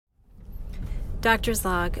Doctor's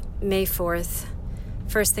log, May 4th,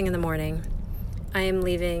 first thing in the morning. I am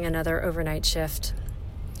leaving another overnight shift.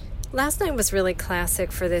 Last night was really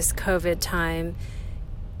classic for this COVID time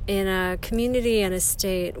in a community and a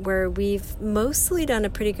state where we've mostly done a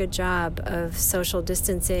pretty good job of social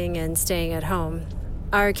distancing and staying at home.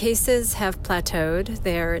 Our cases have plateaued.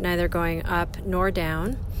 They're neither going up nor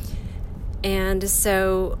down. And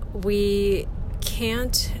so we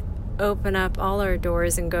can't open up all our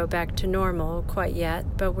doors and go back to normal quite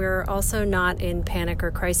yet, but we're also not in panic or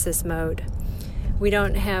crisis mode. We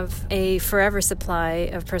don't have a forever supply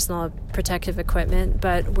of personal protective equipment,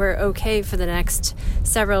 but we're okay for the next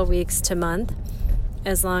several weeks to month,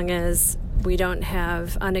 as long as we don't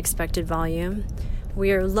have unexpected volume.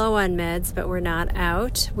 We are low on meds, but we're not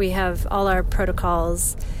out. We have all our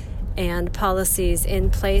protocols and policies in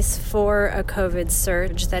place for a COVID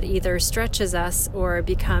surge that either stretches us or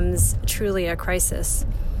becomes truly a crisis.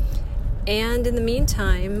 And in the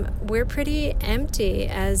meantime, we're pretty empty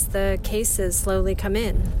as the cases slowly come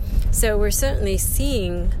in. So we're certainly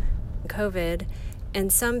seeing COVID,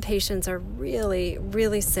 and some patients are really,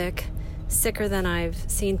 really sick, sicker than I've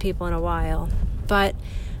seen people in a while. But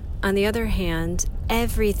on the other hand,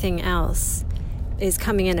 everything else is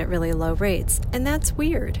coming in at really low rates, and that's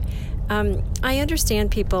weird. I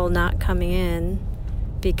understand people not coming in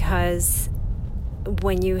because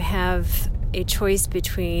when you have a choice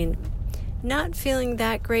between not feeling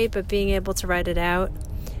that great but being able to ride it out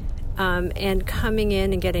and coming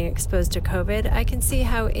in and getting exposed to COVID, I can see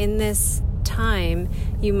how in this time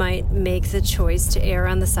you might make the choice to err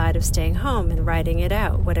on the side of staying home and riding it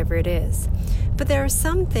out, whatever it is. But there are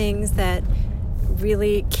some things that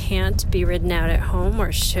really can't be ridden out at home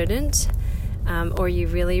or shouldn't, or you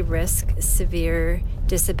really risk severe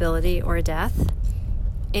disability or death.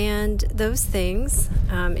 And those things,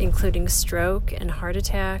 including stroke and heart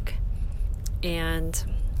attack and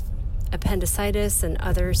appendicitis and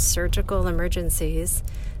other surgical emergencies,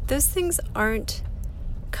 those things aren't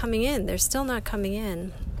coming in. They're still not coming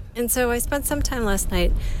in. And so I spent some time last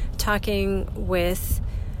night talking with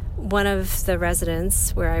one of the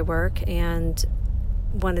residents where I work and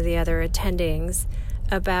one of the other attendings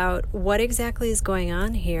about what exactly is going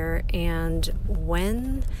on here and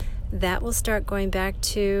when that will start going back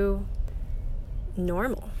to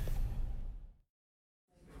normal.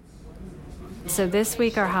 So this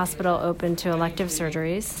week our hospital opened to elective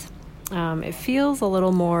surgeries. It feels a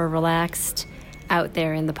little more relaxed out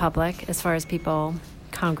there in the public as far as people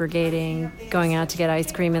congregating, going out to get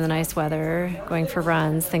ice cream in the nice weather, going for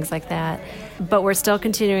runs, things like that. But we're still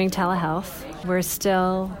continuing telehealth. We're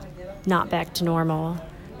still not back to normal.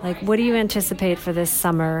 Like, what do you anticipate for this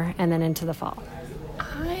summer and then into the fall?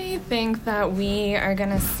 I think that we are going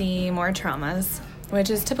to see more traumas, which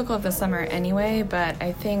is typical of the summer anyway, but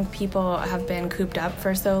I think people have been cooped up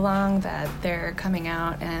for so long that they're coming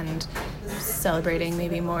out and celebrating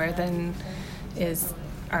maybe more than is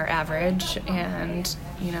our average, and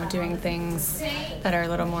doing things that are a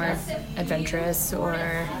little more adventurous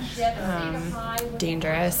or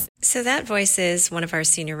dangerous. So that voice is one of our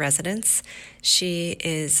senior residents. She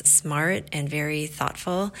is smart and very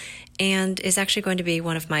thoughtful and is actually going to be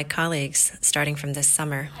one of my colleagues starting from this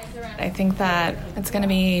summer. I think that it's going to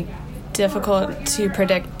be difficult to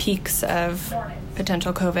predict peaks of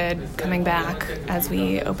potential COVID coming back as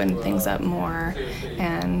we open things up more,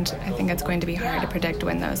 and I think it's going to be hard to predict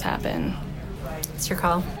when those happen. It's your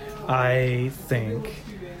call. I think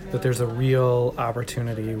that there's a real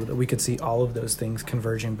opportunity that we could see all of those things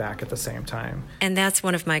converging back at the same time. And that's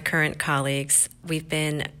one of my current colleagues. We've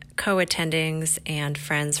been co-attendings and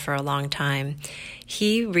friends for a long time.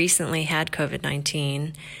 He recently had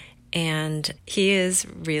COVID-19, and he is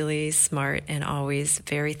really smart and always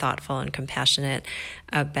very thoughtful and compassionate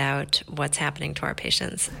about what's happening to our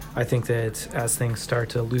patients. I think that as things start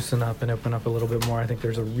to loosen up and open up a little bit more, I think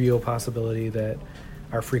there's a real possibility that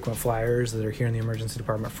our frequent flyers that are here in the emergency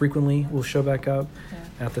department frequently will show back up.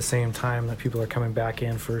 Yeah. At the same time that people are coming back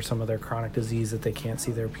in for some of their chronic disease that they can't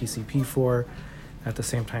see their PCP for. At the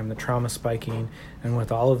same time, the trauma spiking. And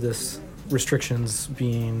with all of this restrictions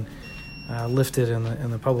being lifted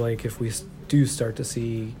in the public, if we do start to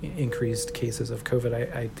see increased cases of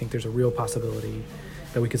COVID, I think there's a real possibility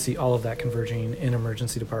that we could see all of that converging in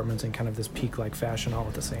emergency departments in kind of this peak-like fashion all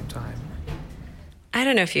at the same time. I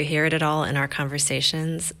don't know if you hear it at all in our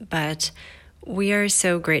conversations, but we are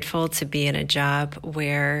so grateful to be in a job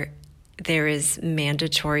where there is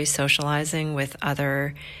mandatory socializing with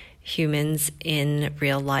other humans in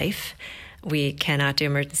real life. We cannot do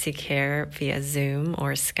emergency care via Zoom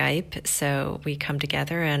or Skype, so we come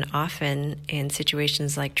together, and often in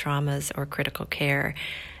situations like traumas or critical care,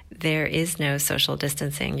 there is no social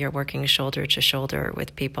distancing. You're working shoulder to shoulder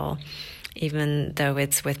with people, even though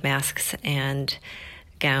it's with masks and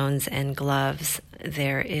gowns and gloves.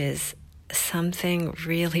 There is something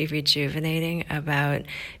really rejuvenating about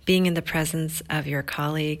being in the presence of your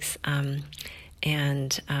colleagues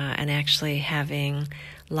and actually having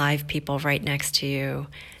live people right next to you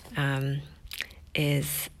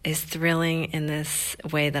is thrilling in this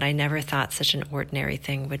way that I never thought such an ordinary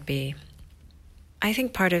thing would be. I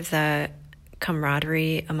think part of the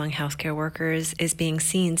camaraderie among healthcare workers is being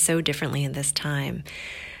seen so differently in this time.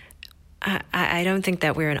 I don't think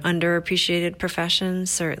that we're an underappreciated profession.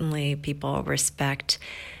 Certainly people respect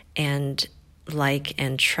and like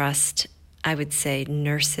and trust, I would say,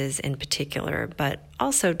 nurses in particular, but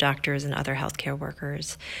also doctors and other healthcare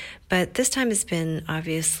workers. But this time has been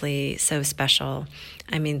obviously so special.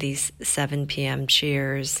 I mean, these 7 p.m.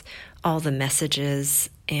 cheers, all the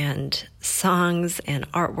messages and songs and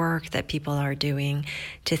artwork that people are doing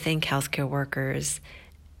to thank healthcare workers.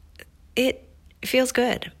 It feels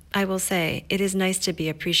good. I will say it is nice to be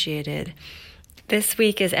appreciated. This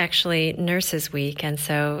week is actually Nurses Week, and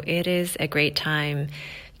so it is a great time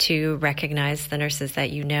to recognize the nurses that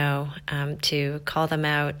you know, to call them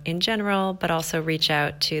out in general, but also reach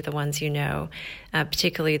out to the ones you know,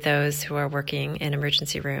 particularly those who are working in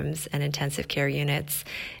emergency rooms and intensive care units,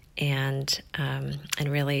 and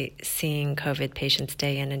really seeing COVID patients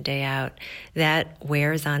day in and day out. That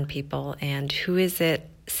wears on people. And who is it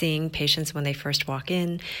seeing patients when they first walk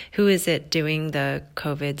in? Who is it doing the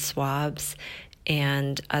COVID swabs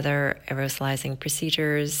and other aerosolizing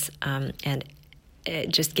procedures, and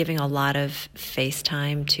just giving a lot of face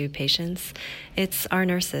time to patients? It's our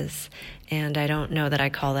nurses, and I don't know that I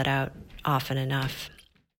call that out often enough.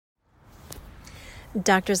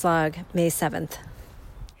 Doctor's Log, May 7th.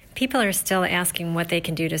 People are still asking what they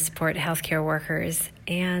can do to support healthcare workers,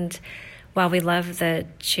 and while we love the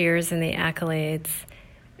cheers and the accolades,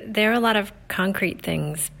 there are a lot of concrete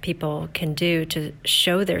things people can do to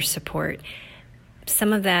show their support.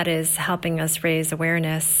 Some of that is helping us raise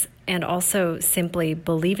awareness and also simply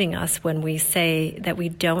believing us when we say that we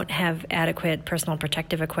don't have adequate personal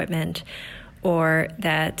protective equipment, or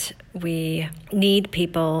that we need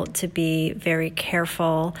people to be very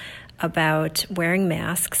careful about wearing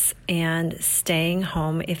masks and staying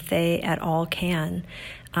home if they at all can,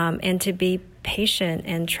 and to be patient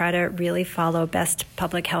and try to really follow best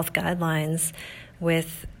public health guidelines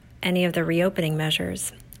with any of the reopening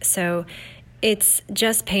measures. So it's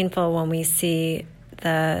just painful when we see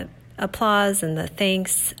the applause and the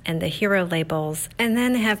thanks and the hero labels, and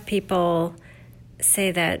then have people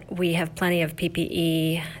say that we have plenty of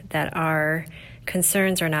PPE, that our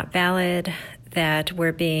concerns are not valid, that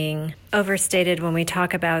we're being overstated when we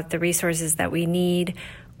talk about the resources that we need,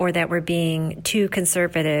 or that we're being too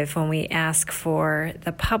conservative when we ask for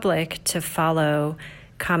the public to follow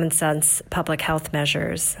common sense public health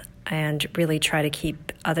measures and really try to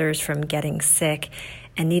keep others from getting sick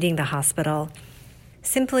and needing the hospital.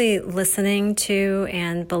 Simply listening to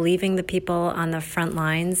and believing the people on the front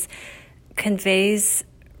lines conveys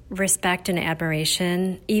respect and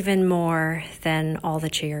admiration even more than all the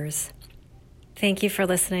cheers. Thank you for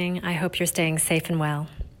listening. I hope you're staying safe and well.